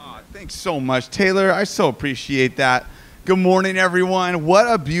Thanks so much, Taylor. I so appreciate that. Good morning, everyone. What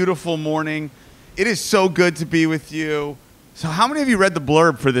a beautiful morning. It is so good to be with you. So how many of you read the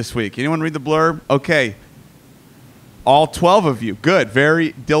blurb for this week? Anyone read the blurb? Okay. All 12 of you. Good.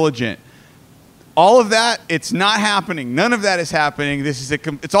 Very diligent. All of that, it's not happening. None of that is happening.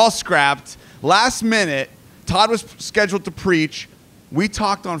 It's all scrapped. Last minute, Todd was scheduled to preach. We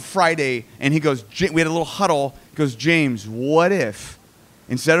talked on Friday, and he goes, we had a little huddle. He goes, James, what if,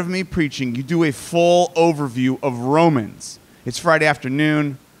 instead of me preaching, you do a full overview of Romans? It's Friday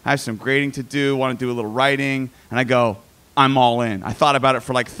afternoon. I have some grading to do, want to do a little writing. And I go, I'm all in. I thought about it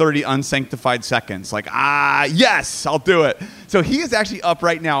for like 30 unsanctified seconds. Like, yes, I'll do it. So he is actually up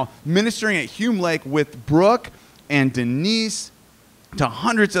right now ministering at Hume Lake with Brooke and Denise to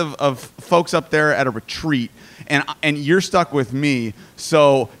hundreds of folks up there at a retreat. And you're stuck with me.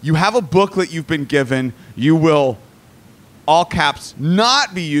 So you have a booklet you've been given. You will, all caps,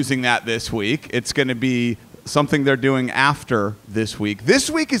 not be using that this week. It's going to be something they're doing after this week. This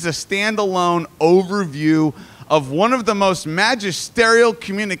week is a standalone overview of one of the most magisterial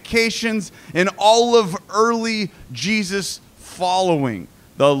communications in all of early Jesus following.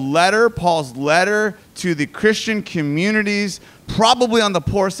 The letter, Paul's letter to the Christian communities, probably on the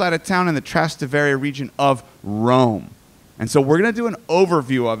poor side of town in the Trastevere region of Rome. And so we're going to do an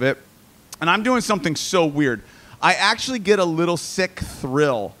overview of it. And I'm doing something so weird. I actually get a little sick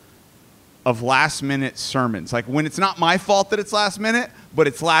thrill of last-minute sermons. Like when it's not my fault that it's last minute, but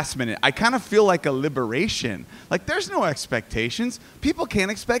it's last minute. I kind of feel like a liberation. Like there's no expectations. People can't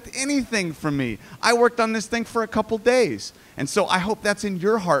expect anything from me. I worked on this thing for a couple days. And so I hope that's in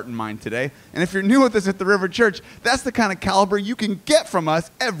your heart and mind today. And if you're new with us at the River Church, that's the kind of caliber you can get from us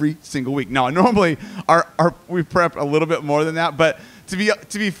every single week. Now, normally we prep a little bit more than that, but to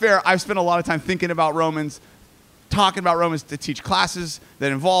be fair, I've spent a lot of time thinking about Romans, talking about Romans to teach classes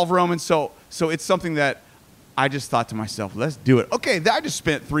that involve Romans. So it's something that I just thought to myself, let's do it. Okay, I just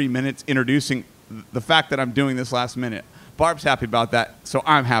spent 3 minutes introducing the fact that I'm doing this last minute. Barb's happy about that, so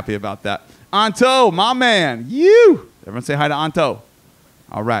I'm happy about that. Anto, my man, you. Everyone say hi to Anto.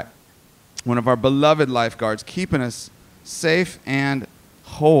 All right. One of our beloved lifeguards, keeping us safe and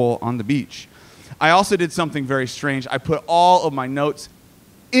whole on the beach. I also did something very strange. I put all of my notes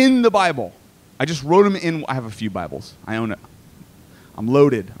in the Bible. I just wrote them in. I have a few Bibles. I own it. I'm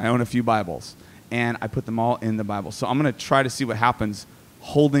loaded. I own a few Bibles. And I put them all in the Bible. So I'm going to try to see what happens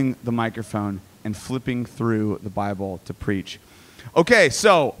holding the microphone and flipping through the Bible to preach. Okay,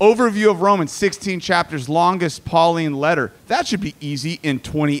 so overview of Romans, 16 chapters, longest Pauline letter. That should be easy in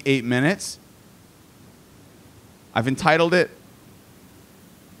 28 minutes. I've entitled it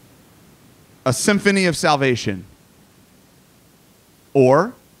A Symphony of Salvation,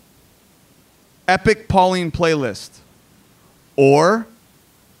 or Epic Pauline Playlist, or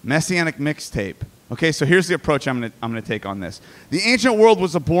Messianic Mixtape. Okay, so here's the approach I'm gonna take on this. The ancient world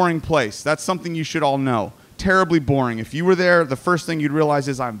was a boring place. That's something you should all know. Terribly boring. If you were there, the first thing you'd realize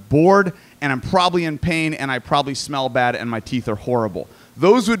is I'm bored, and I'm probably in pain, and I probably smell bad, and my teeth are horrible.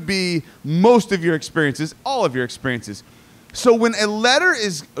 Those would be most of your experiences, all of your experiences. So when a letter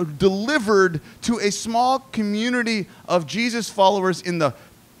is delivered to a small community of Jesus followers in the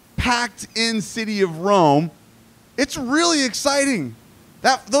packed-in city of Rome, it's really exciting.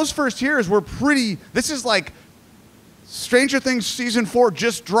 Those first years were pretty. This is like Stranger Things Season 4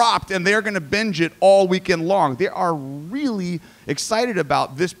 just dropped, and they're going to binge it all weekend long. They are really excited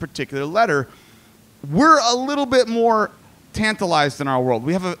about this particular letter. We're a little bit more tantalized in our world.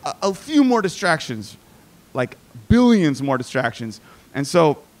 We have a few more distractions, like billions more distractions. And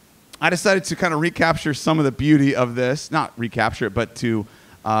so I decided to kind of recapture some of the beauty of this. Not recapture it, but to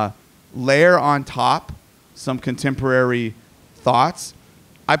layer on top some contemporary thoughts.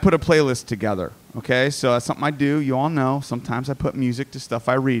 I put a playlist together. Okay, so that's something I do. You all know. Sometimes I put music to stuff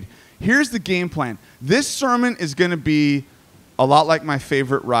I read. Here's the game plan. This sermon is going to be a lot like my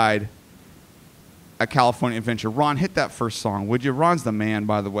favorite ride at California Adventure. Ron, hit that first song, would you? Ron's the man,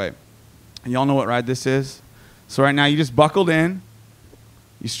 by the way. And y'all know what ride this is? So right now, you just buckled in.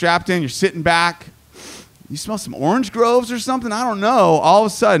 You strapped in. You're sitting back. You smell some orange groves or something? I don't know. All of a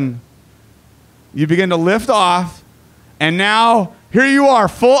sudden, you begin to lift off. And now, here you are,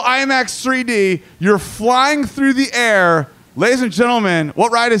 full IMAX 3D. You're flying through the air. Ladies and gentlemen,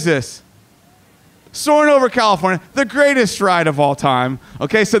 what ride is this? Soaring over California, the greatest ride of all time.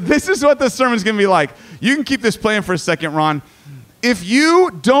 Okay, so this is what the sermon's going to be like. You can keep this playing for a second, Ron. If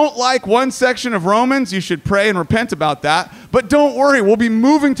you don't like one section of Romans, you should pray and repent about that. But don't worry, we'll be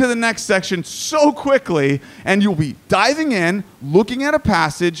moving to the next section so quickly, and you'll be diving in, looking at a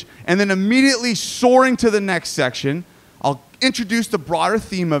passage, and then immediately soaring to the next section. introduce the broader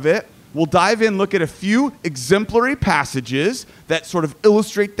theme of it. We'll dive in, look at a few exemplary passages that sort of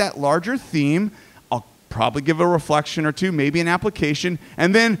illustrate that larger theme. I'll probably give a reflection or two, maybe an application,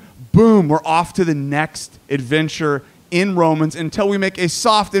 and then boom, we're off to the next adventure in Romans until we make a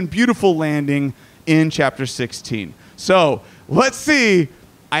soft and beautiful landing in chapter 16. So let's see.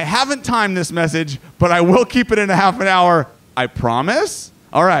 I haven't timed this message, but I will keep it in a half an hour. I promise.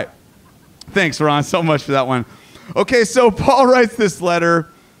 All right. Thanks, Ron, so much for that one. Okay, so Paul writes this letter.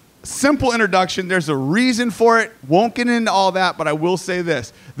 Simple introduction. There's a reason for it. Won't get into all that, but I will say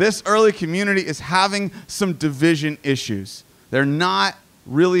this. This early community is having some division issues. They're not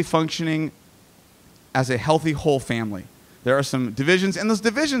really functioning as a healthy whole family. There are some divisions, and those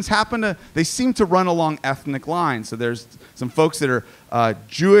divisions they seem to run along ethnic lines. So there's some folks that are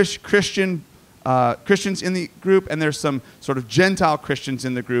Jewish Christians in the group, and there's some sort of Gentile Christians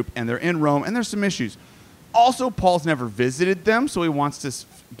in the group, and they're in Rome, and there's some issues. Also, Paul's never visited them, so he wants to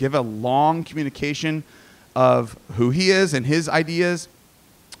give a long communication of who he is and his ideas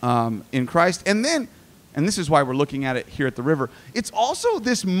in Christ. And this is why we're looking at it here at the river, it's also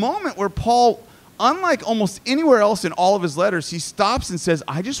this moment where Paul, unlike almost anywhere else in all of his letters, he stops and says,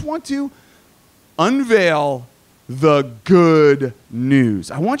 I just want to unveil the good news.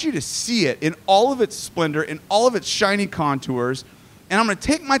 I want you to see it in all of its splendor, in all of its shiny contours, and I'm going to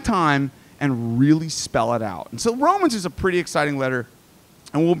take my time and really spell it out. And so Romans is a pretty exciting letter,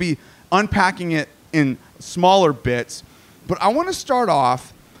 and we'll be unpacking it in smaller bits. But I want to start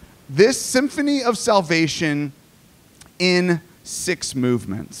off this Symphony of Salvation in 6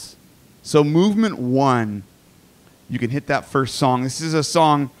 movements. So movement 1, you can hit that first song. This is a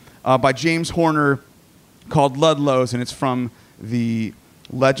song by James Horner called Ludlows, and it's from the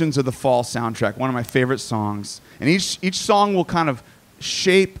Legends of the Fall soundtrack, one of my favorite songs. And each song will kind of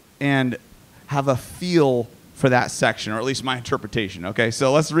shape and have a feel for that section, or at least my interpretation, okay?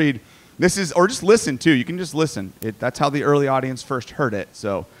 So let's read. This is, or just listen too. You can just listen. That's how the early audience first heard it,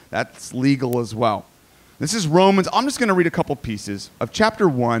 so that's legal as well. This is Romans. I'm just going to read a couple pieces of chapter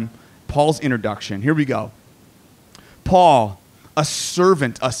 1, Paul's introduction. Here we go. Paul, a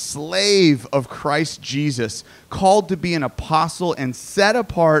servant, a slave of Christ Jesus, called to be an apostle and set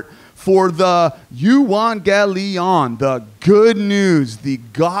apart for the euangelion, the good news, the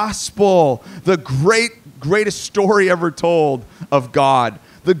gospel, the greatest story ever told of God.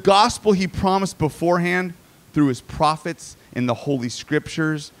 The gospel he promised beforehand through his prophets in the Holy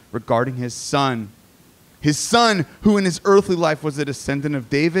Scriptures regarding his son. His son, who in his earthly life was a descendant of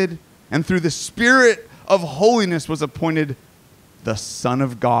David, and through the Spirit of holiness was appointed the Son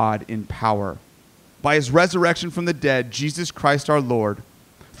of God in power. By his resurrection from the dead, Jesus Christ our Lord,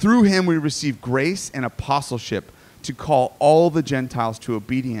 through him we receive grace and apostleship to call all the Gentiles to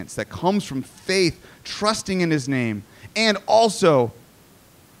obedience that comes from faith, trusting in his name. And also,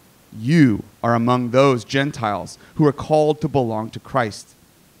 you are among those Gentiles who are called to belong to Christ.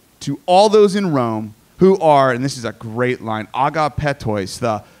 To all those in Rome who are, and this is a great line, agapetois,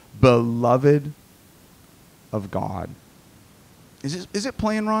 the beloved of God. Is it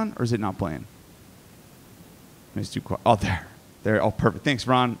playing, Ron, or is it not playing? It's too quiet. Oh, there. Oh, perfect. Thanks,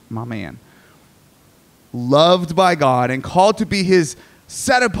 Ron, my man. Loved by God and called to be his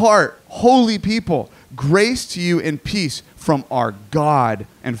set apart, holy people. Grace to you and peace from our God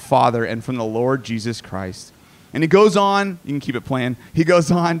and Father and from the Lord Jesus Christ. And he goes on, you can keep it playing, he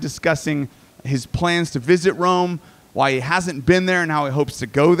goes on discussing his plans to visit Rome, why he hasn't been there and how he hopes to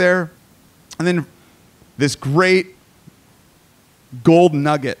go there. And then this great gold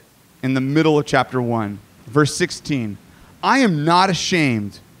nugget in the middle of chapter 1, verse 16. I am not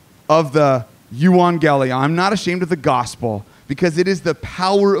ashamed of the euangelion. I'm not ashamed of the gospel, because it is the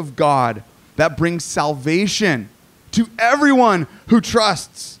power of God that brings salvation to everyone who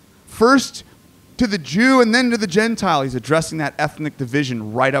trusts. First to the Jew and then to the Gentile. He's addressing that ethnic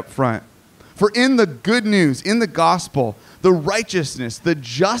division right up front. For in the good news, in the gospel, the righteousness, the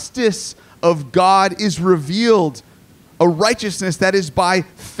justice of God is revealed, a righteousness that is by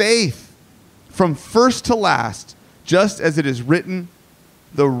faith from first to last, just as it is written,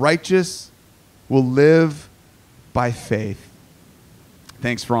 the righteous will live by faith.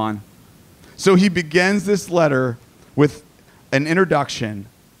 Thanks, Ron. So he begins this letter with an introduction,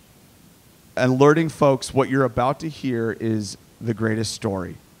 alerting folks what you're about to hear is the greatest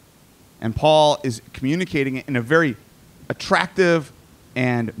story. And Paul is communicating it in a very attractive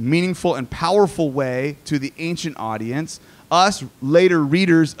and meaningful and powerful way to the ancient audience. Us later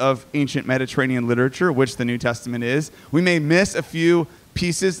readers of ancient Mediterranean literature, which the New Testament is, we may miss a few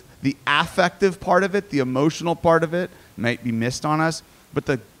pieces. The affective part of it, the emotional part of it might be missed on us, but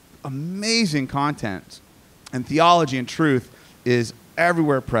the amazing content And theology and truth is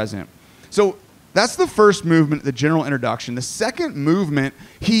everywhere present. So that's the first movement, the general introduction. The second movement,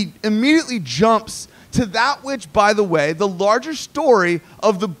 he immediately jumps to that which, by the way, the larger story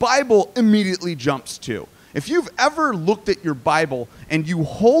of the Bible immediately jumps to. If you've ever looked at your Bible and you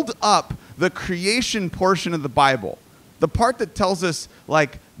hold up the creation portion of the Bible, the part that tells us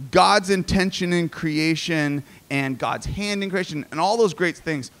like God's intention in creation and God's hand in creation and all those great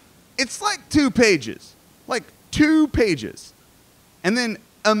things, it's like 2 pages. Like 2 pages. And then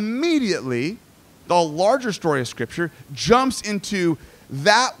immediately, the larger story of Scripture jumps into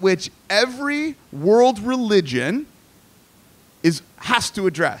that which every world religion has to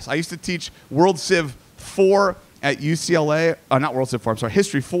address. I used to teach World Civ 4 at UCLA. Not World Civ 4, I'm sorry.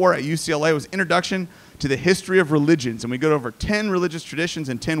 History 4 at UCLA was Introduction to the History of Religions. And we go over 10 religious traditions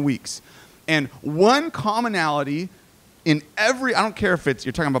in 10 weeks. And one commonality in every, I don't care if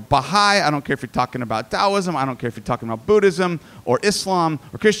you're talking about Baha'i, I don't care if you're talking about Taoism, I don't care if you're talking about Buddhism or Islam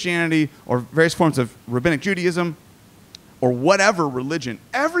or Christianity or various forms of Rabbinic Judaism or whatever religion,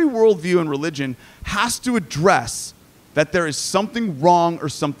 every worldview and religion has to address that there is something wrong or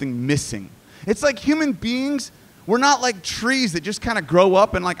something missing. It's like human beings, we're not like trees that just kind of grow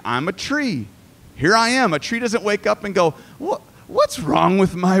up and like, I'm a tree. Here I am. A tree doesn't wake up and go, what's wrong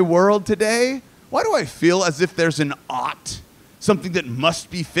with my world today? Why do I feel as if there's an ought, something that must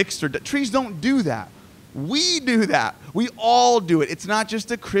be fixed? Trees don't do that. We do that. We all do it. It's not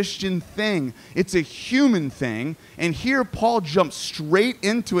just a Christian thing. It's a human thing. And here Paul jumps straight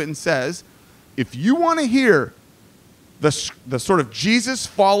into it and says, if you want to hear the sort of Jesus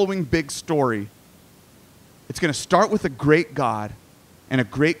following big story, it's going to start with a great God and a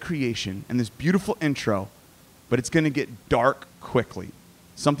great creation and this beautiful intro, but it's going to get dark quickly.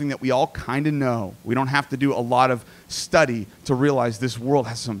 Something that we all kind of know. We don't have to do a lot of study to realize this world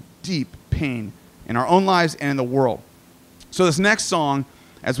has some deep pain in our own lives and in the world. So this next song,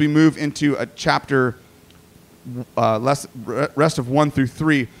 as we move into a chapter, rest of 1 through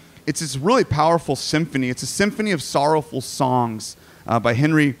 3, it's this really powerful symphony. It's a symphony of sorrowful songs by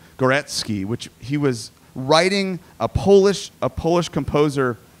Henry Górecki, which he was writing, a Polish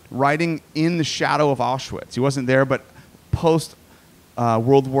composer writing in the shadow of Auschwitz. He wasn't there, but post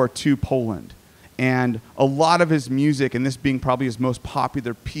World War II Poland. And a lot of his music, and this being probably his most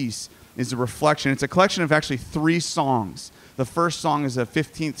popular piece, is a reflection. It's a collection of actually 3 songs. The first song is a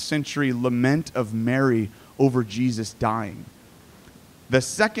 15th century lament of Mary over Jesus dying. The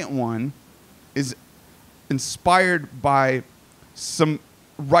second one is inspired by some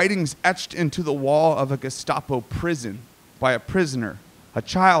writings etched into the wall of a Gestapo prison by a prisoner, a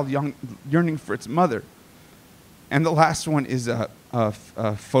child yearning for its mother. And the last one is a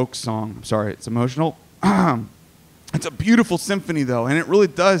folk song. I'm sorry, it's emotional. It's a beautiful symphony, though, and it really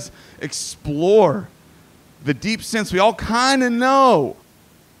does explore the deep sense we all kind of know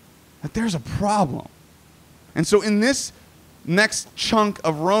that there's a problem. And so in this next chunk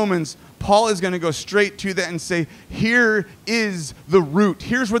of Romans, Paul is going to go straight to that and say, here is the root.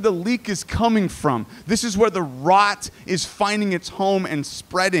 Here's where the leak is coming from. This is where the rot is finding its home and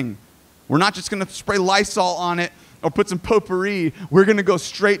spreading. We're not just going to spray Lysol on it or put some potpourri. We're going to go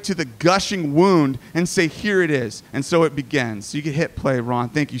straight to the gushing wound and say, here it is. And so it begins. So you can hit play, Ron.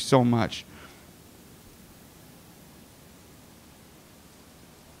 Thank you so much.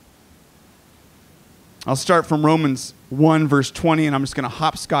 I'll start from Romans 1, verse 20, and I'm just going to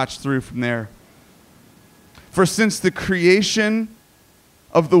hopscotch through from there. For since the creation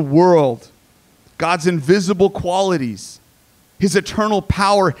of the world, God's invisible qualities, his eternal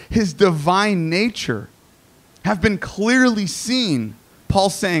power, his divine nature, have been clearly seen.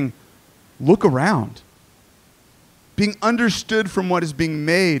 Paul's saying, look around. Being understood from what is being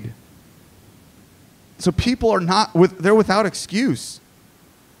made. So people they're without excuse.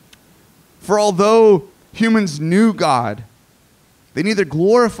 For although humans knew God, they neither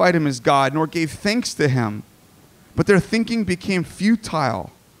glorified him as God nor gave thanks to him, but their thinking became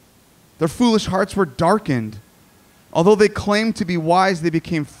futile. Their foolish hearts were darkened. Although they claimed to be wise, they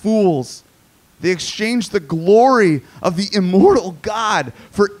became fools. They exchanged the glory of the immortal God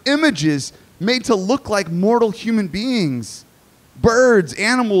for images made to look like mortal human beings, birds,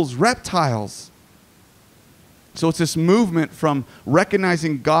 animals, reptiles. So it's this movement from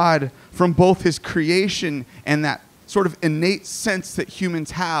recognizing God from both his creation and that sort of innate sense that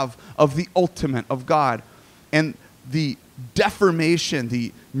humans have of the ultimate, of God, and the deformation,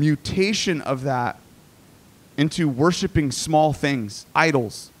 the mutation of that into worshiping small things,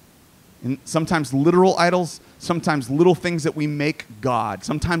 idols, and sometimes literal idols, sometimes little things that we make God,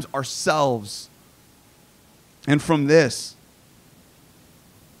 sometimes ourselves. And from this,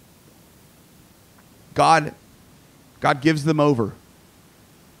 God God gives them over.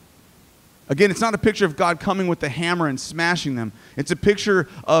 Again, it's not a picture of God coming with the hammer and smashing them. It's a picture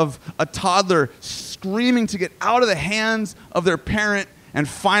of a toddler screaming to get out of the hands of their parent, and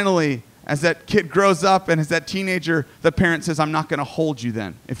finally, as that kid grows up and as that teenager, the parent says, I'm not going to hold you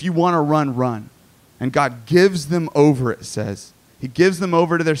then. If you want to run, run. And God gives them over, it says. He gives them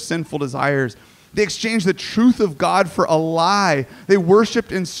over to their sinful desires. They exchanged the truth of God for a lie. They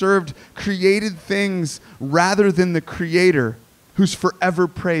worshiped and served created things rather than the Creator, who's forever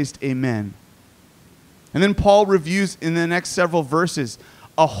praised. Amen. And then Paul reviews in the next several verses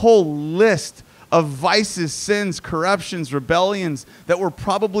a whole list of vices, sins, corruptions, rebellions that were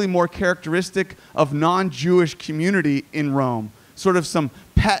probably more characteristic of non-Jewish community in Rome. Sort of some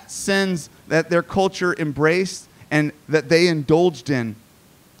pet sins that their culture embraced and that they indulged in.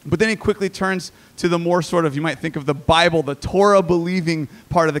 But then he quickly turns to the more sort of, you might think of the Bible, the Torah-believing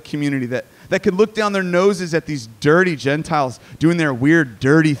part of the community that could look down their noses at these dirty Gentiles doing their weird,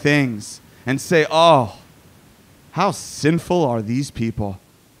 dirty things and say, oh, how sinful are these people?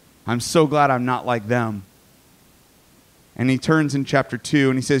 I'm so glad I'm not like them. And he turns in chapter 2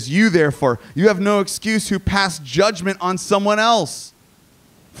 and he says, you therefore, you have no excuse who pass judgment on someone else.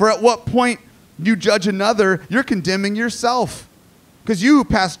 For at what point you judge another, you're condemning yourself. Because you who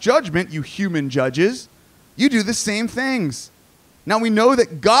pass judgment, you human judges, you do the same things. Now we know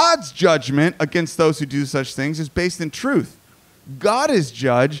that God's judgment against those who do such things is based in truth. God is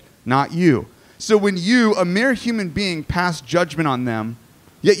judge, not you. So when you, a mere human being, pass judgment on them,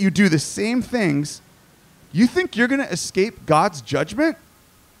 yet you do the same things, you think you're going to escape God's judgment?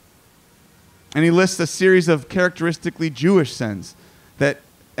 And he lists a series of characteristically Jewish sins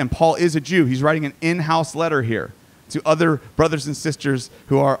and Paul is a Jew. He's writing an in-house letter here to other brothers and sisters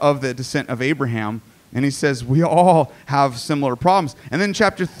who are of the descent of Abraham. And he says, we all have similar problems. And then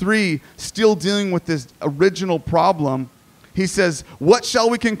chapter 3, still dealing with this original problem, he says, what shall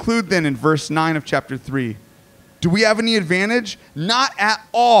we conclude then in verse 9 of chapter 3? Do we have any advantage? Not at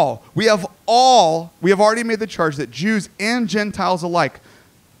all. We have already made the charge that Jews and Gentiles alike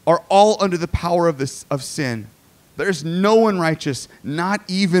are all under the power of sin. There's no one righteous, not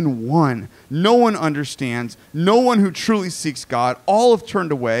even one. No one understands. No one who truly seeks God. All have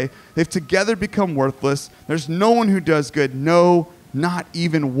turned away. They've together become worthless. There's no one who does good. No, not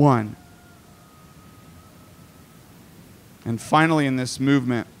even one. And finally in this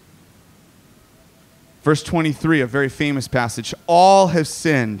movement, verse 23, a very famous passage, all have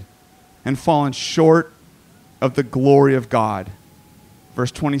sinned and fallen short of the glory of God.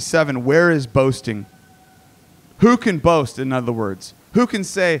 Verse 27, where is boasting? Who can boast, in other words? Who can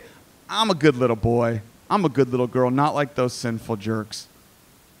say, I'm a good little boy, I'm a good little girl, not like those sinful jerks?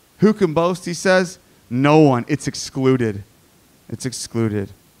 Who can boast, he says? No one. It's excluded. It's excluded.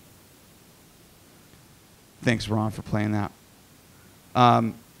 Thanks, Ron, for playing that.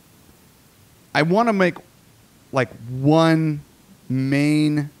 I want to make one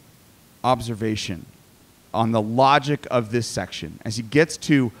main observation on the logic of this section as he gets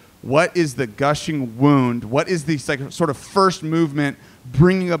to what is the gushing wound, what is the sort of first movement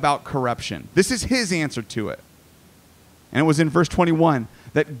bringing about corruption. This is his answer to it. And it was in verse 21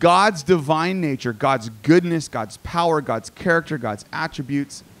 that God's divine nature, God's goodness, God's power, God's character, God's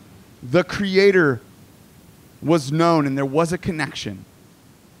attributes, the Creator was known and there was a connection.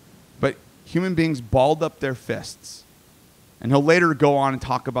 But human beings balled up their fists. And he'll later go on and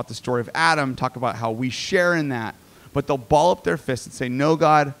talk about the story of Adam, talk about how we share in that. But they'll ball up their fists and say, no,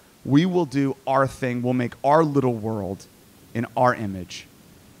 God, we will do our thing. We'll make our little world in our image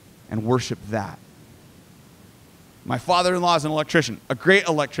and worship that. My father-in-law is an electrician, a great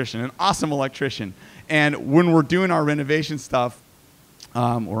electrician, an awesome electrician. And when we're doing our renovation stuff,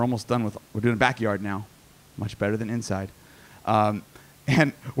 we're almost done we're doing a backyard now, much better than inside.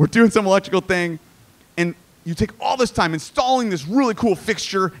 And we're doing some electrical thing, and you take all this time installing this really cool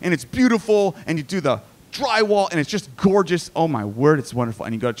fixture, and it's beautiful, and you do the drywall, and it's just gorgeous. Oh, my word, it's wonderful.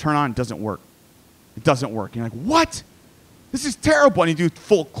 And you go to turn on, it doesn't work. It doesn't work. And you're like, what? This is terrible. And you do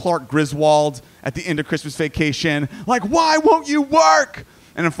full Clark Griswold at the end of Christmas Vacation. Like, why won't you work?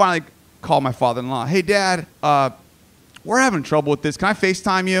 And then finally call my father-in-law. Hey, Dad, we're having trouble with this. Can I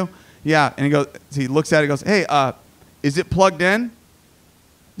FaceTime you? Yeah. And he looks at it and goes, hey, is it plugged in?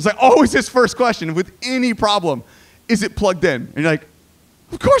 It's like always his first question with any problem. Is it plugged in? And you're like,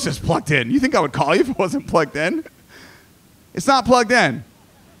 of course it's plugged in. You think I would call you if it wasn't plugged in? It's not plugged in,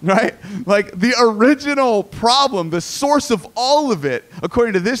 right? Like the original problem, the source of all of it,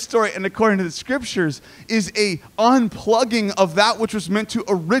 according to this story and according to the scriptures, is a unplugging of that which was meant to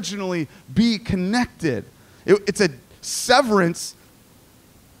originally be connected. It's a severance.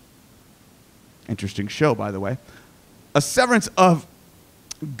 Interesting show, by the way. a severance of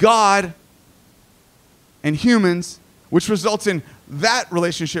God and humans, which results in that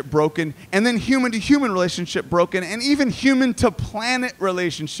relationship broken, and then human-to-human relationship broken, and even human-to-planet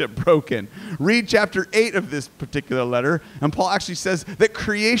relationship broken. Read chapter 8 of this particular letter, and Paul actually says that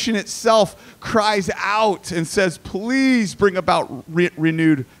creation itself cries out and says, please bring about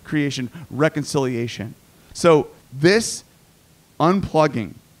renewed creation, reconciliation. So this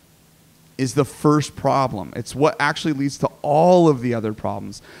unplugging is the first problem. It's what actually leads to all of the other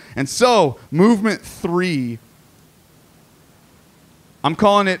problems. And so, movement 3, I'm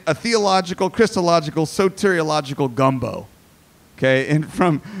calling it a theological, Christological, soteriological gumbo. Okay, and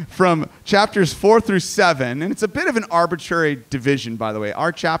from chapters 4 through 7, and it's a bit of an arbitrary division, by the way.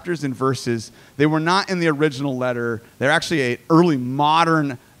 Our chapters and verses, they were not in the original letter. They're actually an early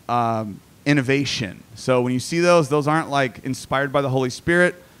modern innovation. So when you see those aren't like inspired by the Holy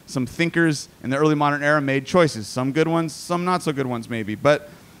Spirit. Some thinkers in the early modern era made choices. Some good ones, some not so good ones maybe. But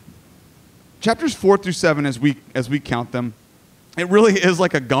chapters 4 through 7, as we count them, it really is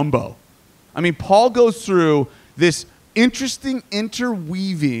like a gumbo. I mean, Paul goes through this interesting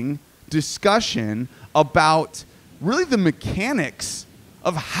interweaving discussion about really the mechanics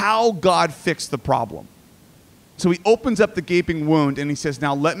of how God fixed the problem. So he opens up the gaping wound and he says,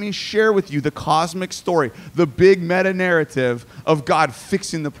 now let me share with you the cosmic story, the big meta-narrative of God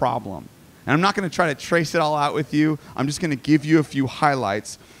fixing the problem. And I'm not going to try to trace it all out with you. I'm just going to give you a few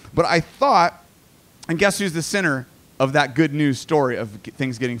highlights. But I thought, and guess who's the center of that good news story of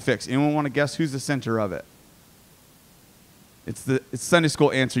things getting fixed? Anyone want to guess who's the center of it? It's Sunday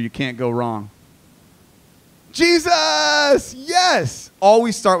school answer. You can't go wrong. Jesus! Yes!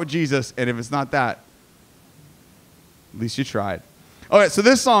 Always start with Jesus, and if it's not that, at least you tried. All right, so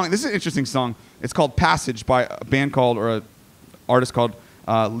this is an interesting song. It's called Passage by a band called, or an artist called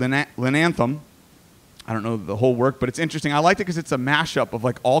Linanthum. I don't know the whole work, but it's interesting. I liked it because it's a mashup of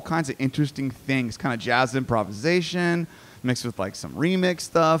like all kinds of interesting things, kind of jazz improvisation, mixed with like some remix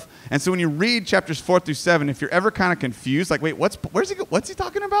stuff. And so when you read chapters 4 through 7, if you're ever kind of confused, like, wait, what's he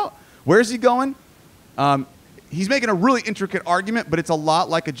talking about? Where's he going? He's making a really intricate argument, but it's a lot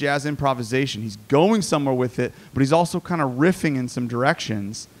like a jazz improvisation. He's going somewhere with it, but he's also kind of riffing in some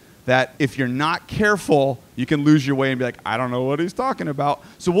directions that if you're not careful, you can lose your way and be like, I don't know what he's talking about.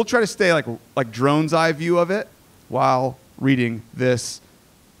 So we'll try to stay like drone's eye view of it while reading this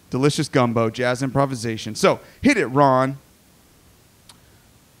delicious gumbo, jazz improvisation. So hit it, Ron.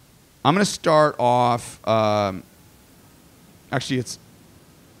 I'm going to start off, actually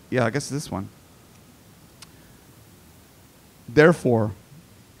I guess this one. Therefore,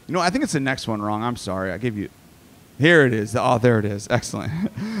 I think it's the next one wrong. I'm sorry. I gave you. Here it is. Oh, there it is.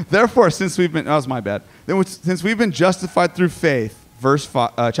 Excellent. Therefore, since we've been, that was my bad. Since we've been justified through faith,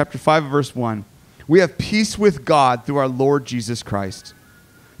 chapter 5, verse 1, we have peace with God through our Lord Jesus Christ,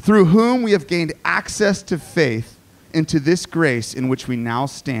 through whom we have gained access to faith into this grace in which we now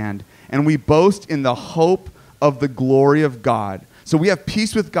stand, and we boast in the hope of the glory of God. So we have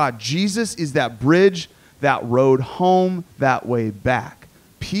peace with God. Jesus is that bridge, that road home, that way back.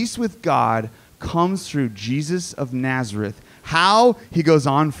 Peace with God comes through Jesus of Nazareth. How? He goes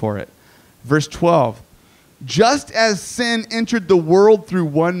on for it. Verse 12. Just as sin entered the world through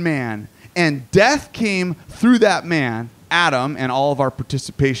one man, and death came through that man, Adam, and all of our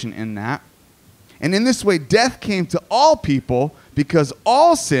participation in that. And in this way, death came to all people because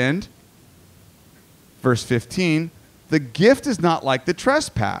all sinned. Verse 15. The gift is not like the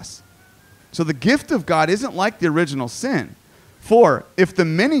trespass. So the gift of God isn't like the original sin. For if the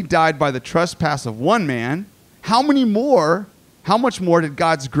many died by the trespass of one man, how much more did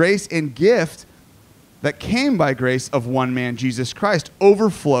God's grace and gift that came by grace of one man, Jesus Christ,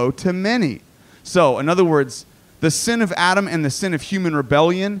 overflow to many? So, in other words, the sin of Adam and the sin of human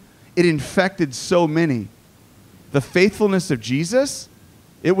rebellion, it infected so many. The faithfulness of Jesus,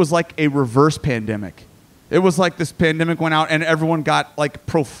 it was like a reverse pandemic. It was like this pandemic went out and everyone got like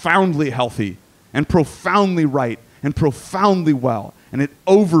profoundly healthy and profoundly right and profoundly well. And it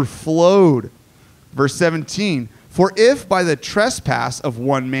overflowed. Verse 17, for if by the trespass of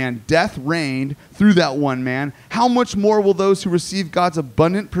one man death reigned through that one man, how much more will those who receive God's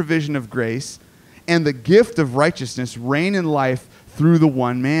abundant provision of grace and the gift of righteousness reign in life through the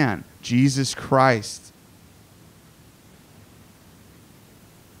one man, Jesus Christ?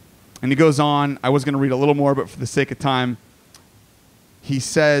 And he goes on. I was going to read a little more, but for the sake of time, he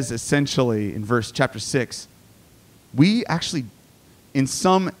says essentially in chapter 6, we actually, in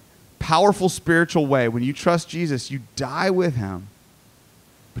some powerful spiritual way, when you trust Jesus, you die with him,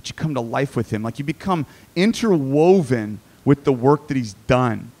 but you come to life with him. Like you become interwoven with the work that he's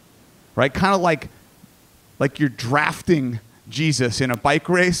done, right? Kind of like like you're drafting Jesus in a bike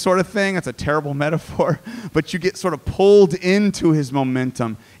race sort of thing. That's a terrible metaphor. But you get sort of pulled into his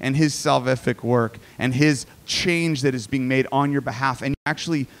momentum and his salvific work and his change that is being made on your behalf. And you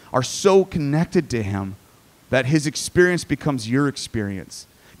actually are so connected to him that his experience becomes your experience.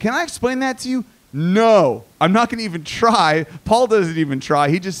 Can I explain that to you? No. I'm not going to even try. Paul doesn't even try.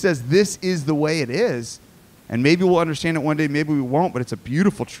 He just says this is the way it is. And maybe we'll understand it one day, maybe we won't, but it's a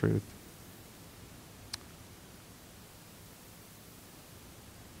beautiful truth.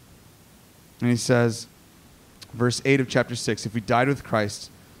 And he says, verse 8 of chapter 6, if we died with Christ,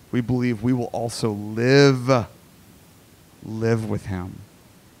 we believe we will also live with him.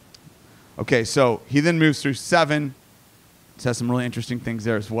 Okay, so he then moves through 7. It says some really interesting things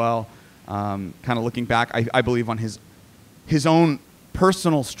there as well. Kind of looking back, I believe, on his own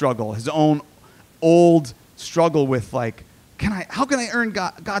personal struggle, his own old struggle with, like, how can I earn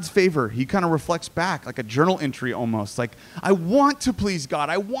God's favor? He kind of reflects back, like a journal entry almost. Like, I want to please God.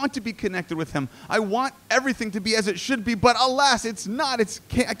 I want to be connected with him. I want everything to be as it should be, but alas, it's not.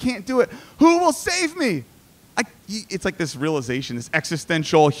 I can't do it. Who will save me? It's like this realization, this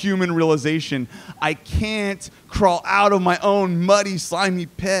existential human realization. I can't crawl out of my own muddy, slimy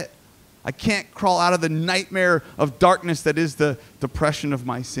pit. I can't crawl out of the nightmare of darkness that is the depression of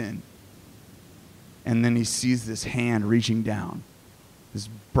my sin. And then he sees this hand reaching down, this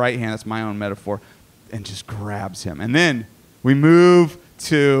bright hand, that's my own metaphor, and just grabs him. And then we move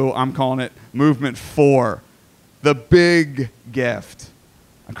to, I'm calling it movement 4, the big gift.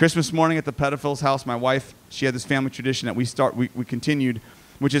 On Christmas morning at the Pettifil's house, my wife, she had this family tradition that we continued,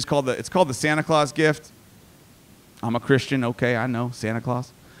 which is called the Santa Claus gift. I'm a Christian, okay, I know, Santa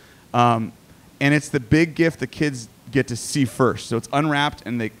Claus. And it's the big gift the kids get to see first. So it's unwrapped,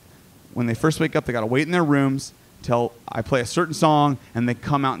 and when they first wake up, they got to wait in their rooms till I play a certain song, and they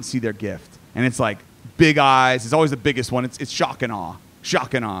come out and see their gift. And it's like big eyes. It's always the biggest one. It's shock and awe.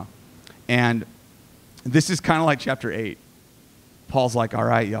 Shock and awe. And this is kind of like chapter 8. Paul's like, all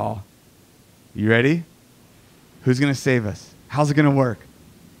right, y'all. You ready? Who's going to save us? How's it going to work?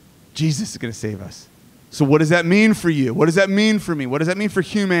 Jesus is going to save us. So what does that mean for you? What does that mean for me? What does that mean for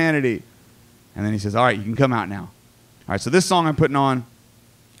humanity? And then he says, all right, you can come out now. All right, so this song I'm putting on,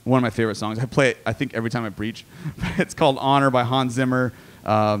 one of my favorite songs. I play it, I think, every time I preach. It's called Honor by Hans Zimmer,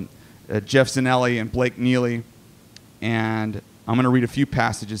 Jeff Zanelli, and Blake Neely. And I'm going to read a few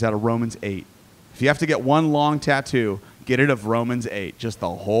passages out of Romans 8. If you have to get one long tattoo, get it of Romans 8. Just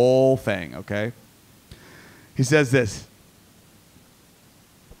the whole thing, okay? He says this,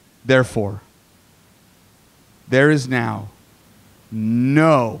 therefore, there is now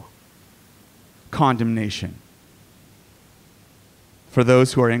no condemnation for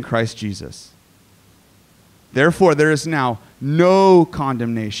those who are in Christ Jesus. Therefore, there is now no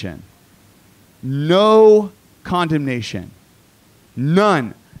condemnation. No condemnation.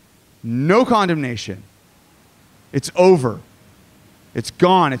 None. No condemnation. It's over. It's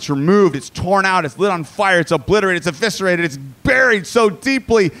gone. It's removed. It's torn out. It's lit on fire. It's obliterated. It's eviscerated. It's buried so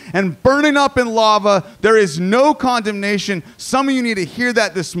deeply and burning up in lava. There is no condemnation. Some of you need to hear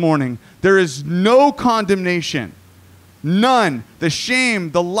that this morning. There is no condemnation. None. The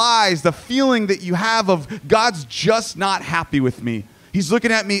shame, the lies, the feeling that you have of God's just not happy with me. He's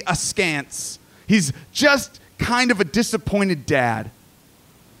looking at me askance. He's just kind of a disappointed dad.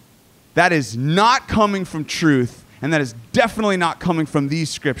 That is not coming from truth, and that is definitely not coming from these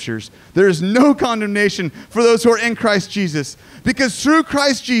scriptures. There is no condemnation for those who are in Christ Jesus, because through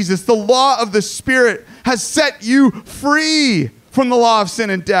Christ Jesus, the law of the Spirit has set you free from the law of sin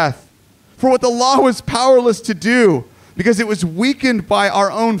and death. For what the law was powerless to do, because it was weakened by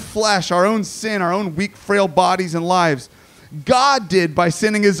our own flesh, our own sin, our own weak, frail bodies and lives, God did by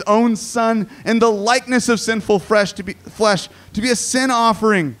sending his own Son in the likeness of sinful flesh to be a sin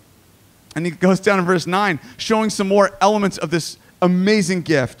offering. And he goes down in verse 9, showing some more elements of this amazing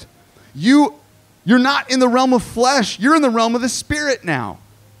gift. You're not in the realm of flesh. You're in the realm of the Spirit now.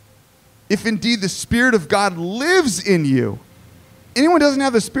 If indeed the Spirit of God lives in you. Anyone who doesn't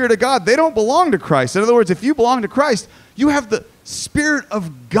have the Spirit of God, they don't belong to Christ. In other words, if you belong to Christ, you have the Spirit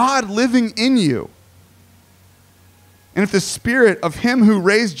of God living in you. And if the Spirit of him who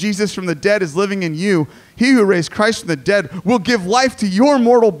raised Jesus from the dead is living in you, he who raised Christ from the dead will give life to your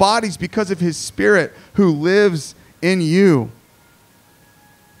mortal bodies because of his Spirit who lives in you.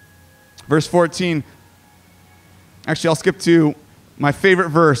 Verse 14. Actually, I'll skip to my favorite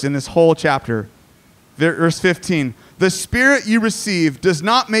verse in this whole chapter. Verse 15. The Spirit you receive does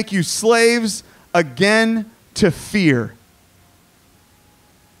not make you slaves again to fear.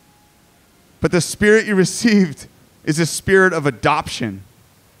 But the Spirit you received is a spirit of adoption.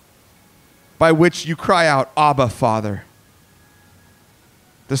 by which you cry out, Abba, Father.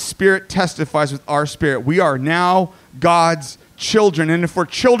 The Spirit testifies with our spirit. We are now God's children. And if we're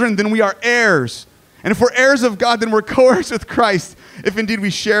children, then we are heirs. And if we're heirs of God, then we're co-heirs with Christ, if indeed we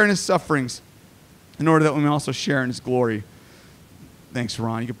share in his sufferings, in order that we may also share in his glory. Thanks,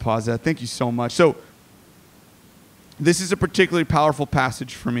 Ron. You can pause that. Thank you so much. So, this is a particularly powerful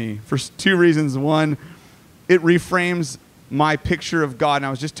passage for me for two reasons. One, it reframes my picture of God. And I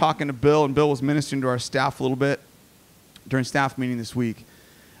was just talking to Bill, and Bill was ministering to our staff a little bit during staff meeting this week.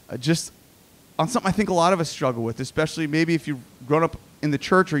 Just on something I think a lot of us struggle with, especially maybe if you've grown up in the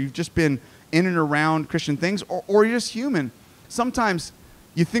church or you've just been in and around Christian things, or you're just human. Sometimes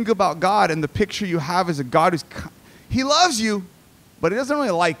you think about God, and the picture you have is a God he loves you, but he doesn't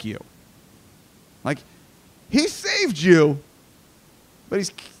really like you. Like, he saved you, but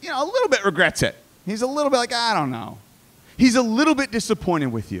he's, a little bit regrets it. He's a little bit like, I don't know. He's a little bit disappointed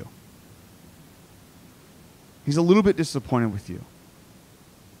with you. He's a little bit disappointed with you.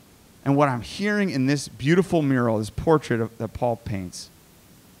 And what I'm hearing in this beautiful mural, this portrait that Paul paints,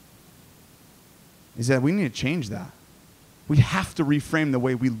 is that we need to change that. We have to reframe the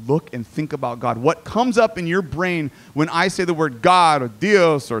way we look and think about God. What comes up in your brain when I say the word God or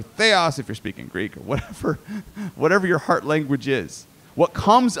Dios or Theos, if you're speaking Greek or whatever your heart language is, what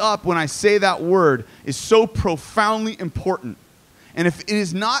comes up when I say that word is so profoundly important. And if it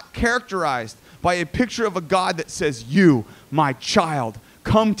is not characterized by a picture of a God that says, you, my child,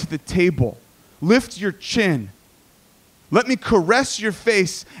 come to the table, lift your chin, let me caress your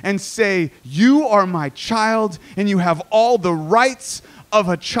face and say, you are my child and you have all the rights of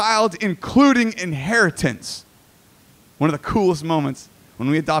a child, including inheritance. One of the coolest moments when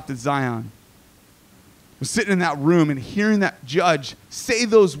we adopted Zion was sitting in that room and hearing that judge say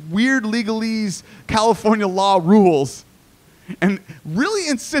those weird legalese California law rules and really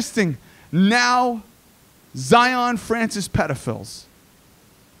insisting, now Zion Francis Pedophiles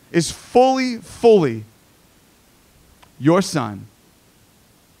is fully your son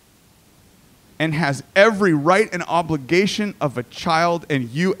and has every right and obligation of a child and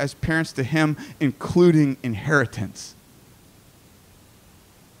you as parents to him, including inheritance.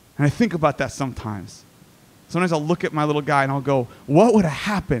 And I think about that sometimes. Sometimes I'll look at my little guy and I'll go, what would have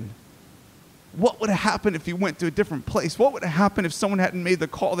happened? What would have happened if he went to a different place? What would have happened if someone hadn't made the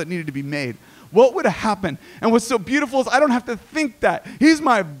call that needed to be made? What would have happened? And what's so beautiful is I don't have to think that. He's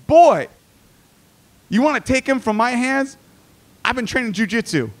my boy. You want to take him from my hands? I've been training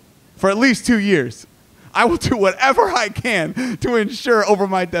jiu-jitsu for at least 2 years. I will do whatever I can to ensure over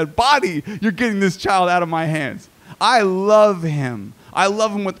my dead body you're getting this child out of my hands. I love him. I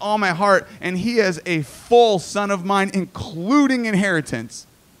love him with all my heart, and he is a full son of mine, including inheritance.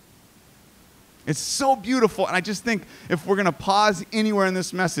 It's so beautiful, and I just think if we're going to pause anywhere in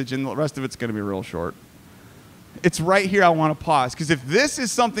this message, and the rest of it's going to be real short, it's right here I want to pause. Because if this is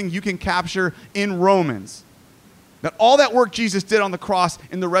something you can capture in Romans, that all that work Jesus did on the cross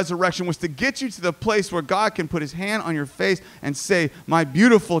in the resurrection was to get you to the place where God can put his hand on your face and say, my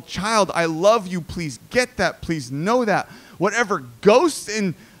beautiful child, I love you. Please get that. Please know that. Whatever ghosts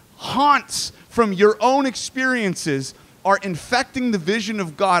and haunts from your own experiences are infecting the vision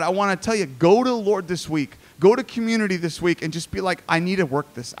of God, I want to tell you, go to the Lord this week. Go to community this week and just be like, I need to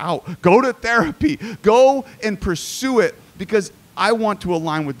work this out. Go to therapy. Go and pursue it, because I want to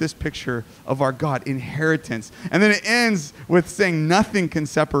align with this picture of our God, inheritance. And then it ends with saying nothing can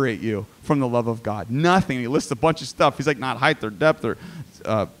separate you from the love of God. Nothing. He lists a bunch of stuff. He's like, not height or depth or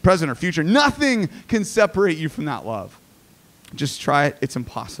present or future. Nothing can separate you from that love. Just try it. It's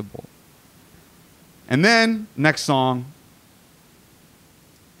impossible. And then, next song,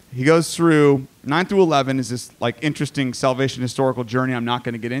 he goes through 9 through 11 is this like interesting salvation historical journey I'm not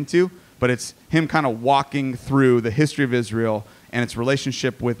going to get into, but it's him kind of walking through the history of Israel and its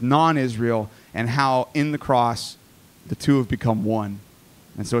relationship with non-Israel and how in the cross the two have become one.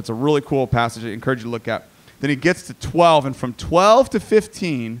 And so it's a really cool passage I encourage you to look at. Then he gets to 12, and from 12 to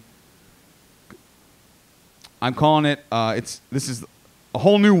 15, I'm calling it, this is a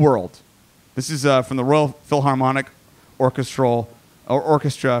whole new world. This is from the Royal Philharmonic Orchestra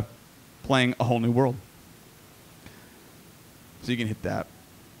playing A Whole New World. So you can hit that.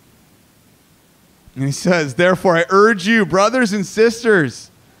 And he says, therefore I urge you, brothers and sisters,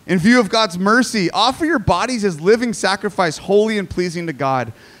 in view of God's mercy, offer your bodies as living sacrifice, holy and pleasing to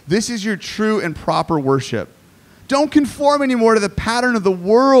God. This is your true and proper worship. Don't conform anymore to the pattern of the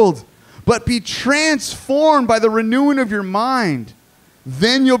world, but be transformed by the renewing of your mind.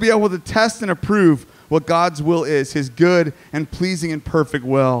 Then you'll be able to test and approve what God's will is, his good and pleasing and perfect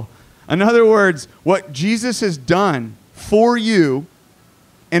will. In other words, what Jesus has done for you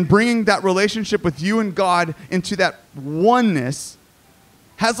and bringing that relationship with you and God into that oneness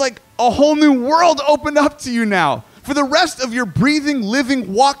has like a whole new world opened up to you now. For the rest of your breathing,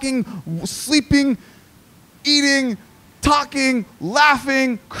 living, walking, sleeping, eating, talking,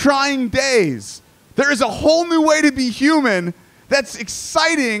 laughing, crying days. There is a whole new way to be human that's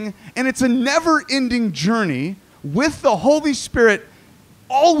exciting, and it's a never-ending journey with the Holy Spirit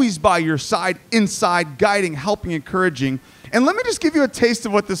always by your side, inside, guiding, helping, encouraging. And let me just give you a taste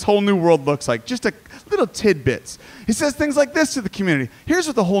of what this whole new world looks like, just a little tidbits. He says things like this to the community. Here's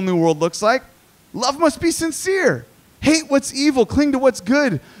what the whole new world looks like. Love must be sincere. Hate what's evil, cling to what's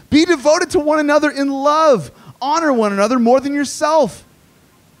good. Be devoted to one another in love. Honor one another more than yourself.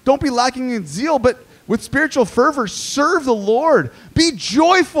 Don't be lacking in zeal, but with spiritual fervor, serve the Lord. Be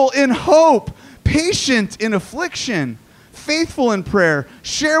joyful in hope, patient in affliction, faithful in prayer.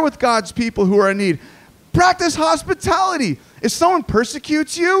 Share with God's people who are in need. Practice hospitality. If someone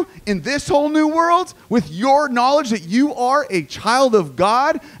persecutes you in this whole new world with your knowledge that you are a child of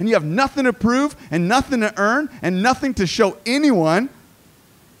God and you have nothing to prove and nothing to earn and nothing to show anyone,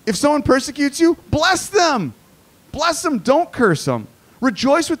 if someone persecutes you, bless them. Bless them. Don't curse them.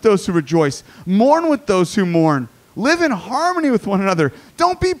 Rejoice with those who rejoice. Mourn with those who mourn. Live in harmony with one another.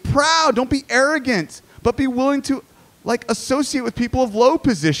 Don't be proud. Don't be arrogant, but be willing to associate with people of low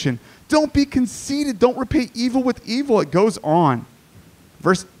position. Don't be conceited. Don't repay evil with evil. It goes on.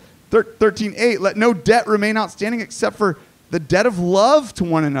 Verse 13:8, let no debt remain outstanding except for the debt of love to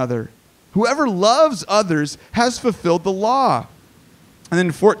one another. Whoever loves others has fulfilled the law. And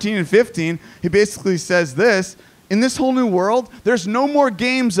then 14 and 15, he basically says this, in this whole new world, there's no more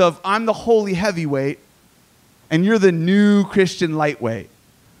games of I'm the holy heavyweight and you're the new Christian lightweight.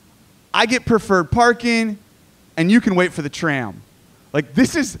 I get preferred parking and you can wait for the tram. Like,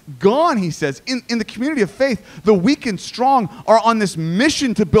 this is gone, he says. In the community of faith, the weak and strong are on this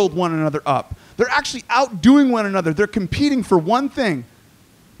mission to build one another up. They're actually outdoing one another. They're competing for one thing,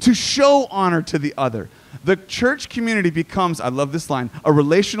 to show honor to the other. The church community becomes, I love this line, a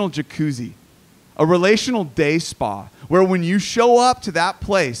relational jacuzzi, a relational day spa, where when you show up to that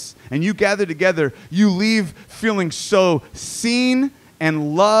place and you gather together, you leave feeling so seen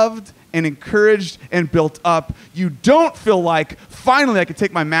and loved and encouraged and built up. You don't feel like, finally I could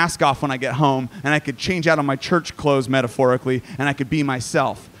take my mask off when I get home and I could change out of my church clothes metaphorically and I could be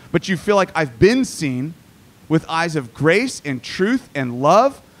myself. But you feel like I've been seen with eyes of grace and truth and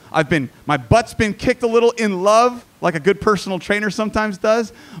love. My butt's been kicked a little in love, like a good personal trainer sometimes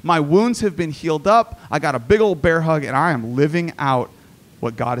does. My wounds have been healed up. I got a big old bear hug and I am living out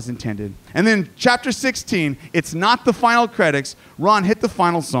what God has intended. And then chapter 16, it's not the final credits. Ron, hit the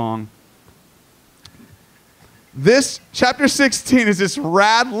final song. This chapter 16 is this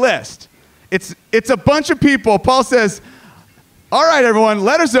rad list. It's a bunch of people. Paul says, all right, everyone,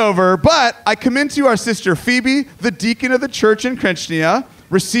 letter's over, but I commend to you our sister Phoebe, the deacon of the church in Chrenchnia.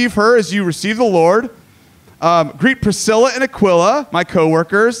 Receive her as you receive the Lord. Greet Priscilla and Aquila, my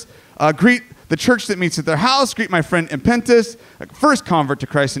co-workers. Greet the church that meets at their house. Greet my friend Impentus, first convert to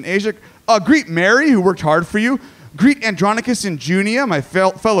Christ in Asia. Greet Mary, who worked hard for you. Greet Andronicus and Junia, my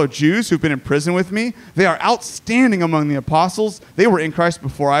fellow Jews who've been in prison with me. They are outstanding among the apostles. They were in Christ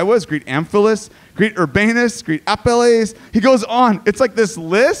before I was. Greet Amphilus. Greet Urbanus. Greet Apelles. He goes on. It's like this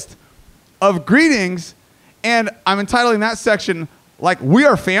list of greetings, and I'm entitling that section, like, we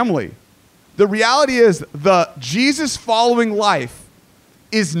are family. The reality is the Jesus-following life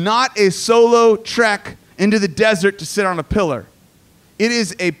is not a solo trek into the desert to sit on a pillar. It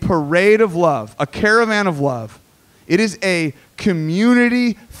is a parade of love, a caravan of love. It is a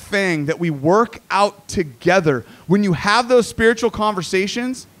community thing that we work out together. When you have those spiritual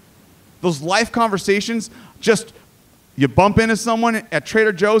conversations, those life conversations, just you bump into someone at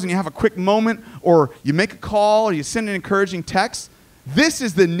Trader Joe's and you have a quick moment, or you make a call, or you send an encouraging text. This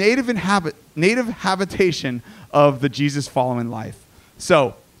is the native habitation of the Jesus-following life.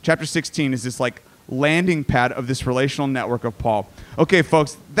 So, chapter 16 is this like landing pad of this relational network of Paul. Okay,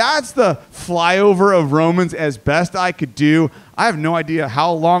 folks, that's the flyover of Romans as best I could do. I have no idea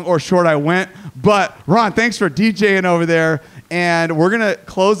how long or short I went, but Ron, thanks for DJing over there. And we're going to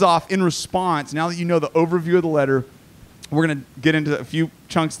close off in response. Now that you know the overview of the letter, we're going to get into a few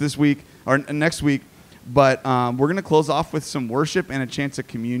chunks this week or next week, but we're going to close off with some worship and a chance of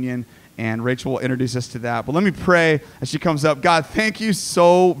communion. And Rachel will introduce us to that. But let me pray as she comes up. God, thank you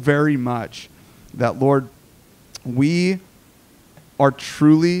so very much that, Lord, we are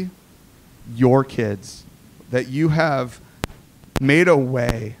truly your kids, that you have made a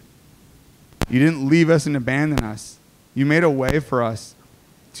way. You didn't leave us and abandon us. You made a way for us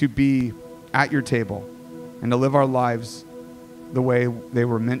to be at your table and to live our lives the way they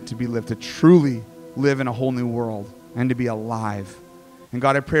were meant to be lived, to truly live in a whole new world and to be alive. And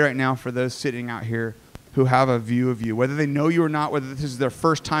God, I pray right now for those sitting out here who have a view of you, whether they know you or not, whether this is their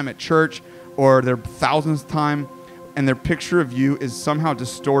first time at church or their thousandth time, and their picture of you is somehow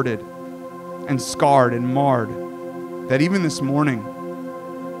distorted and scarred and marred, that even this morning,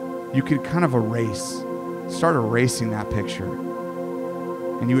 you could kind of start erasing that picture.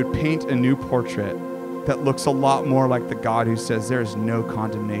 And you would paint a new portrait that looks a lot more like the God who says there is no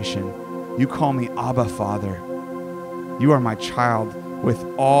condemnation. You call me Abba, Father. You are my child with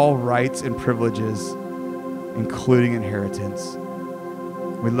all rights and privileges, including inheritance.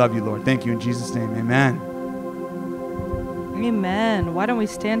 We love you, Lord. Thank you in Jesus' name. Amen. Amen. Why don't we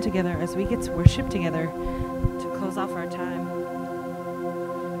stand together as we get to worship together to close off our time.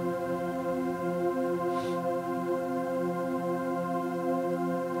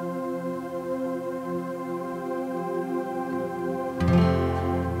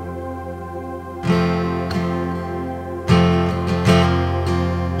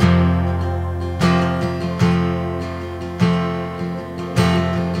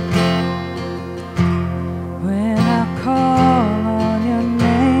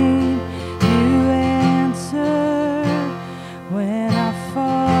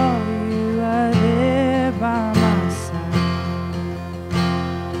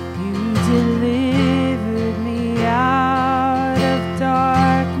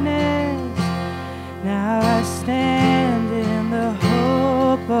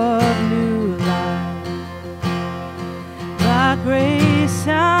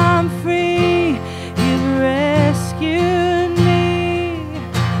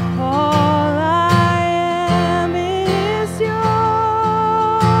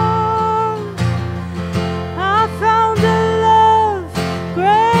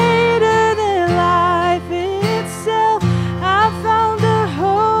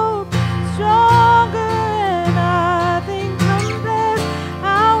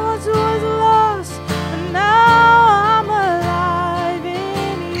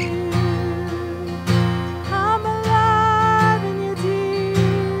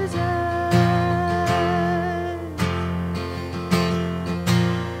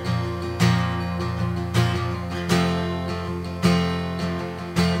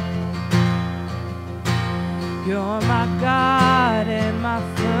 You're my God and my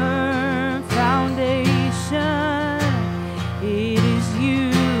firm foundation. It is you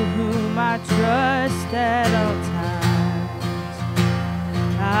whom I trust at all times.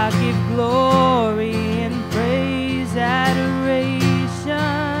 I give glory and praise, adoration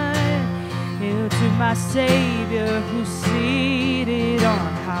to my Savior who's seated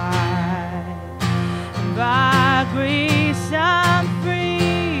on high. And by grace I'm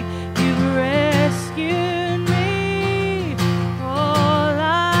free. You've rescued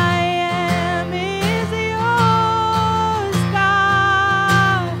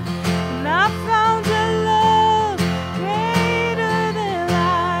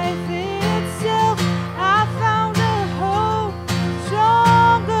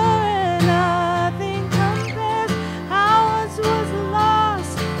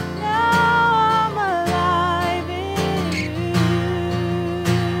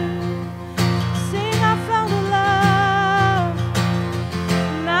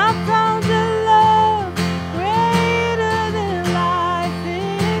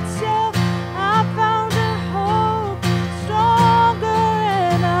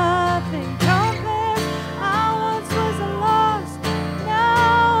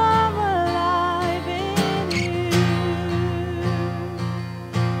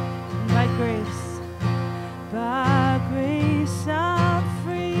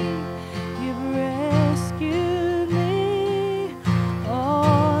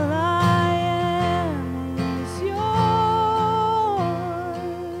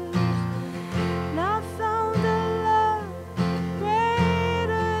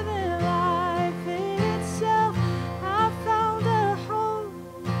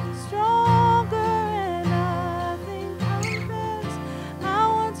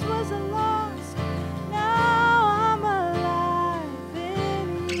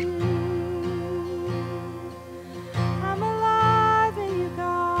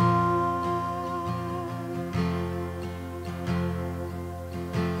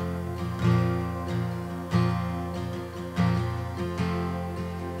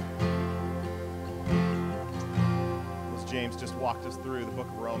just walked us through the book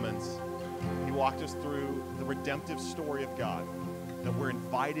of Romans. He walked us through the redemptive story of God that we're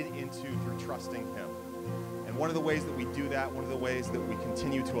invited into through trusting him. And one of the ways that we do that, one of the ways that we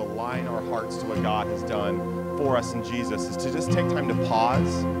continue to align our hearts to what God has done for us in Jesus is to just take time to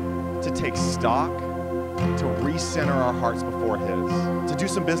pause, to take stock, to recenter our hearts before His, to do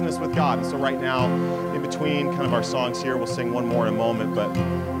some business with God. And so right now, in between kind of our songs here, we'll sing one more in a moment, but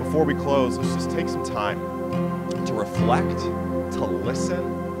before we close, let's just take some time to reflect, to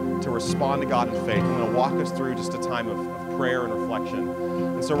listen, to respond to God in faith. I'm going to walk us through just a time of prayer and reflection.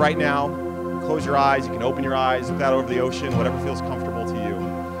 And so right now, close your eyes, you can open your eyes, look out over the ocean, whatever feels comfortable to you.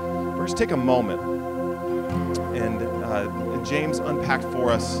 But just take a moment. And James unpacked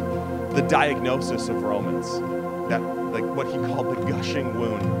for us the diagnosis of Romans, that like what he called the gushing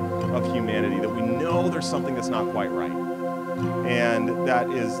wound of humanity, that we know there's something that's not quite right. And that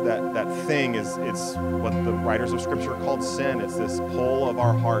thing is, it's what the writers of Scripture called sin. It's this pull of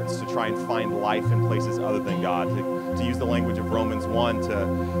our hearts to try and find life in places other than God, to use the language of Romans 1, to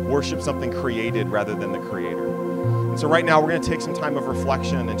worship something created rather than the Creator. And so right now we're going to take some time of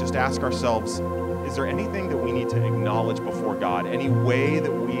reflection and just ask ourselves, is there anything that we need to acknowledge before God? Any way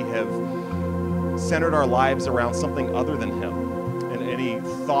that we have centered our lives around something other than Him? And any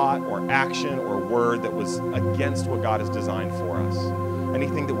thought or action or word that was against what God has designed for us?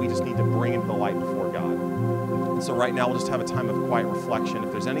 Anything that we just need to bring into the light before God? And so right now we'll just have a time of quiet reflection.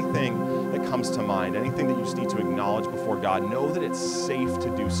 If there's anything that comes to mind, anything that you just need to acknowledge before God, know that it's safe to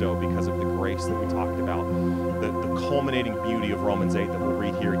do so because of the grace that we talked about, the culminating beauty of Romans 8 that we'll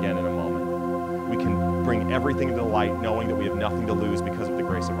read here again in a moment. We can bring everything into the light knowing that we have nothing to lose because of the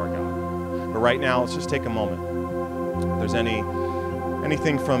grace of our God. But right now, let's just take a moment. If there's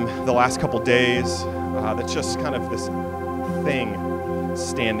anything from the last couple days that's just kind of this thing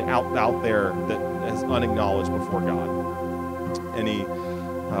stand out there that is unacknowledged before God. Any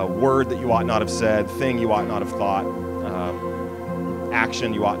word that you ought not have said, thing you ought not have thought,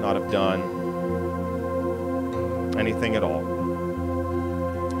 action you ought not have done, anything at all.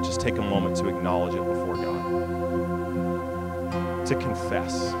 Just take a moment to acknowledge it before God, to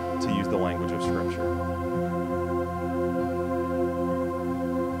confess, to use the language of Scripture.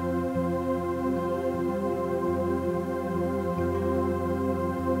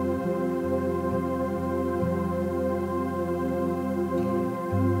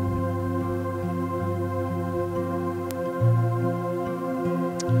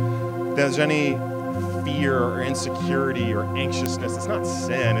 If there's any fear or insecurity or anxiousness, it's not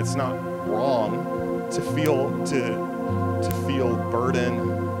sin, it's not wrong to feel burden,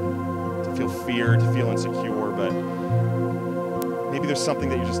 to feel fear, to feel insecure, but maybe there's something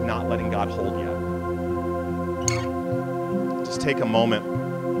that you're just not letting God hold yet. Just take a moment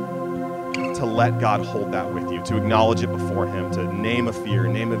to let God hold that with you, to acknowledge it before Him, to name a fear,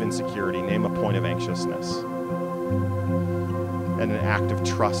 name of insecurity, name a point of anxiousness. And an act of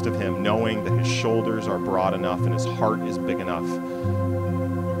trust of Him, knowing that His shoulders are broad enough and His heart is big enough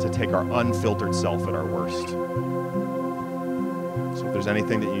to take our unfiltered self at our worst. So if there's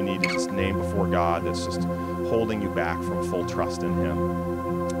anything that you need to just name before God that's just holding you back from full trust in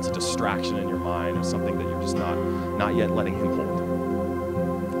Him, it's a distraction in your mind or something that you're just not yet letting Him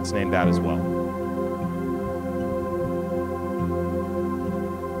hold. Let's name that as well.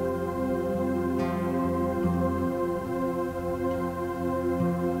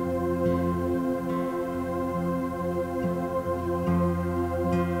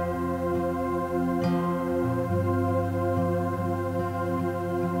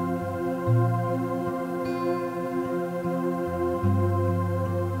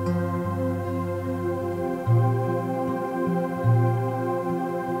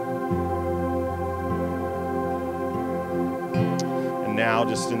 Now,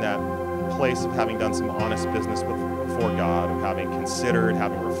 just in that place of having done some honest business before God, of having considered,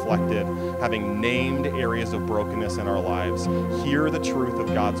 having reflected, having named areas of brokenness in our lives, hear the truth of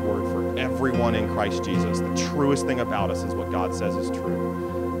God's word for everyone in Christ Jesus. The truest thing about us is what God says is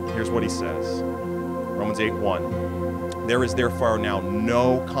true. Here's what He says. Romans 8:1. There is therefore now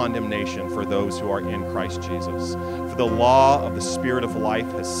no condemnation for those who are in Christ Jesus. For the law of the Spirit of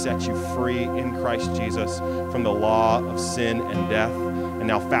life has set you free in Christ Jesus from the law of sin and death. And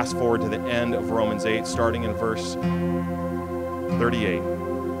now fast forward to the end of Romans 8, starting in verse 38.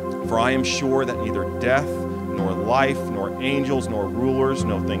 For I am sure that neither death, nor life, nor angels, nor rulers,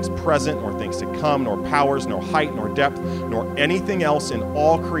 nor things present, nor things to come, nor powers, nor height, nor depth, nor anything else in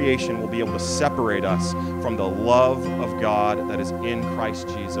all creation will be able to separate us from the love of God that is in Christ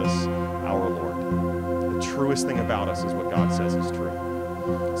Jesus our Lord. The truest thing about us is what God says is true.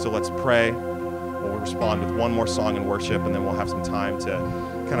 So let's pray. We'll respond with one more song in worship, and then we'll have some time to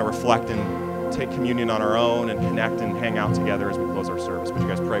kind of reflect and take communion on our own and connect and hang out together as we close our service. Would you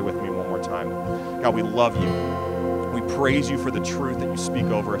guys pray with me one more time? God, we love you. We praise you for the truth that you speak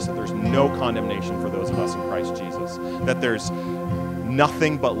over us, that there's no condemnation for those of us in Christ Jesus, that there's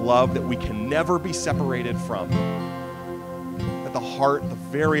nothing but love that we can never be separated from, that the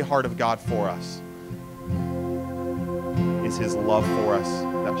very heart of God for us is his love for us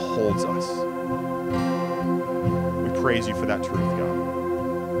that holds us. We praise you for that truth, God.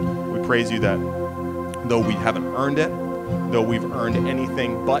 We praise you that though we haven't earned it, though we've earned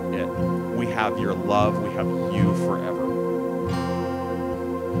anything but it, we have your love, we have you forever.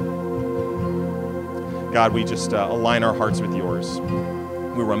 God, we just align our hearts with yours.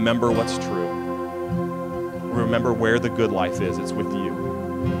 We remember what's true. We remember where the good life is. It's with you.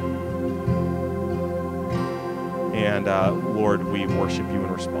 And Lord, we worship you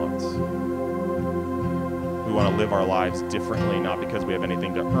in response. We want to live our lives differently, not because we have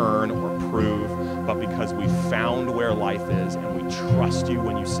anything to earn or prove, but because we found where life is, and we trust you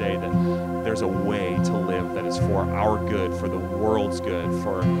when you say that there's a way to live that is for our good, for the world's good,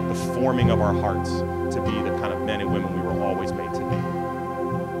 for the forming of our hearts to be the kind of men and women we were always made to be.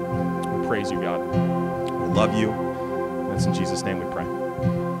 We praise you, God. We love you. And it's in Jesus' name we pray.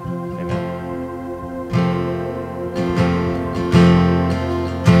 Amen.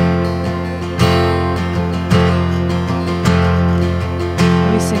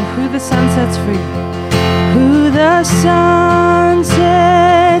 Who the sun sets free, who the sun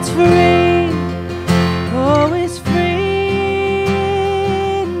sets free, oh, is free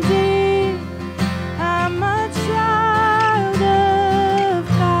indeed. I'm a child of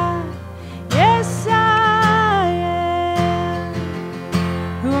God, yes I am.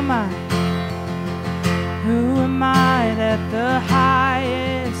 Who am I? Who am I that the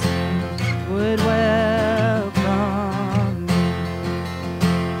highest would welcome me?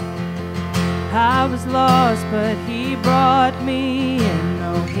 I was lost, but he brought me in.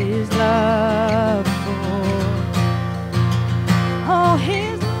 Oh, his love for, oh,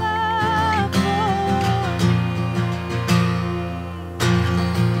 his love for me.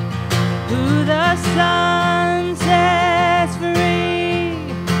 Who the sun sets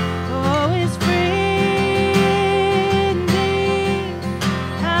free, oh, is free indeed.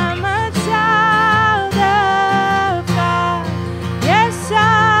 I'm a child of God, yes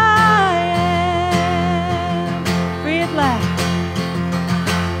I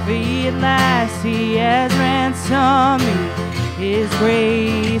at last he has ransomed me, his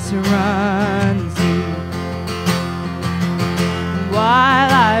grace runs deep.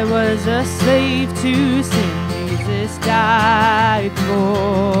 While I was a slave to sin, Jesus died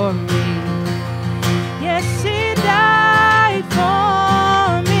for me. Yes, he died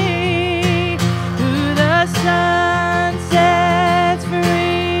for me. Who the sun sets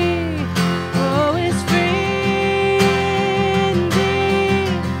free, oh, is free indeed.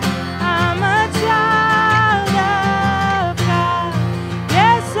 I'm a child of God,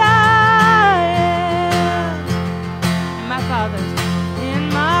 yes I am. In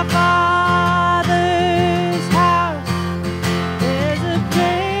my Father's house, there's a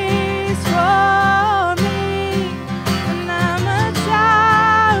place for me, and I'm a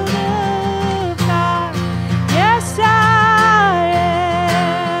child of God, yes I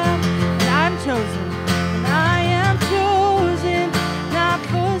am. And I'm chosen, and I am chosen, not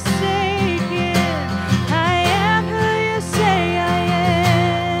forsaken. I am who you say I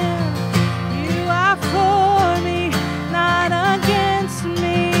am. You are for me, not against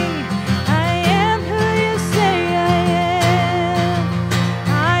me. I am who you say I am.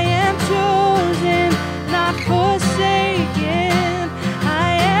 I am chosen, not forsaken.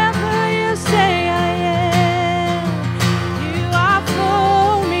 I am who you say I am. You are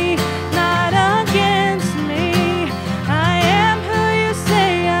for me, not against me. I am who you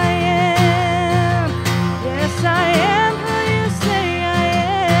say I am. Yes, I am who you say I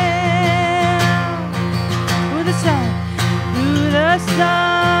am. Who the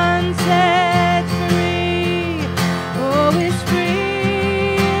sun sets free, oh, is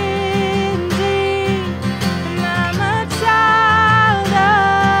free indeed. And I'm a child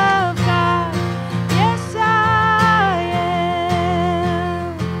of God, yes I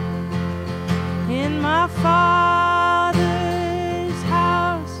am. In my Father's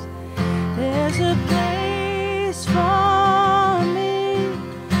house, there's a place for me.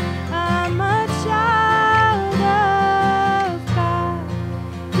 I'm a child of God,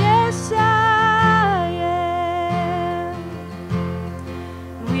 yes I am.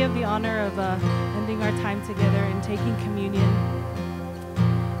 We have the honor of ending our time together and taking communion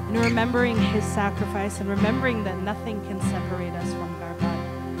and remembering his sacrifice and remembering that nothing can separate us from our God,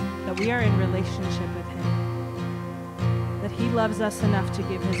 that we are in relationship with him, that he loves us enough to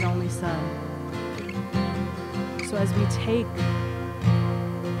give his only son. So as we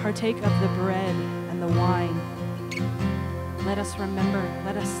partake of the bread and the wine, let us remember,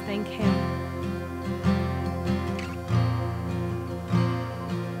 let us thank him.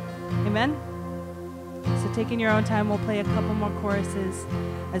 Amen? So take in your own time, we'll play a couple more choruses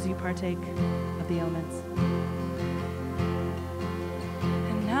as you partake of the elements.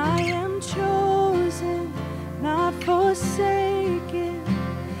 And I am chosen, not forsaken.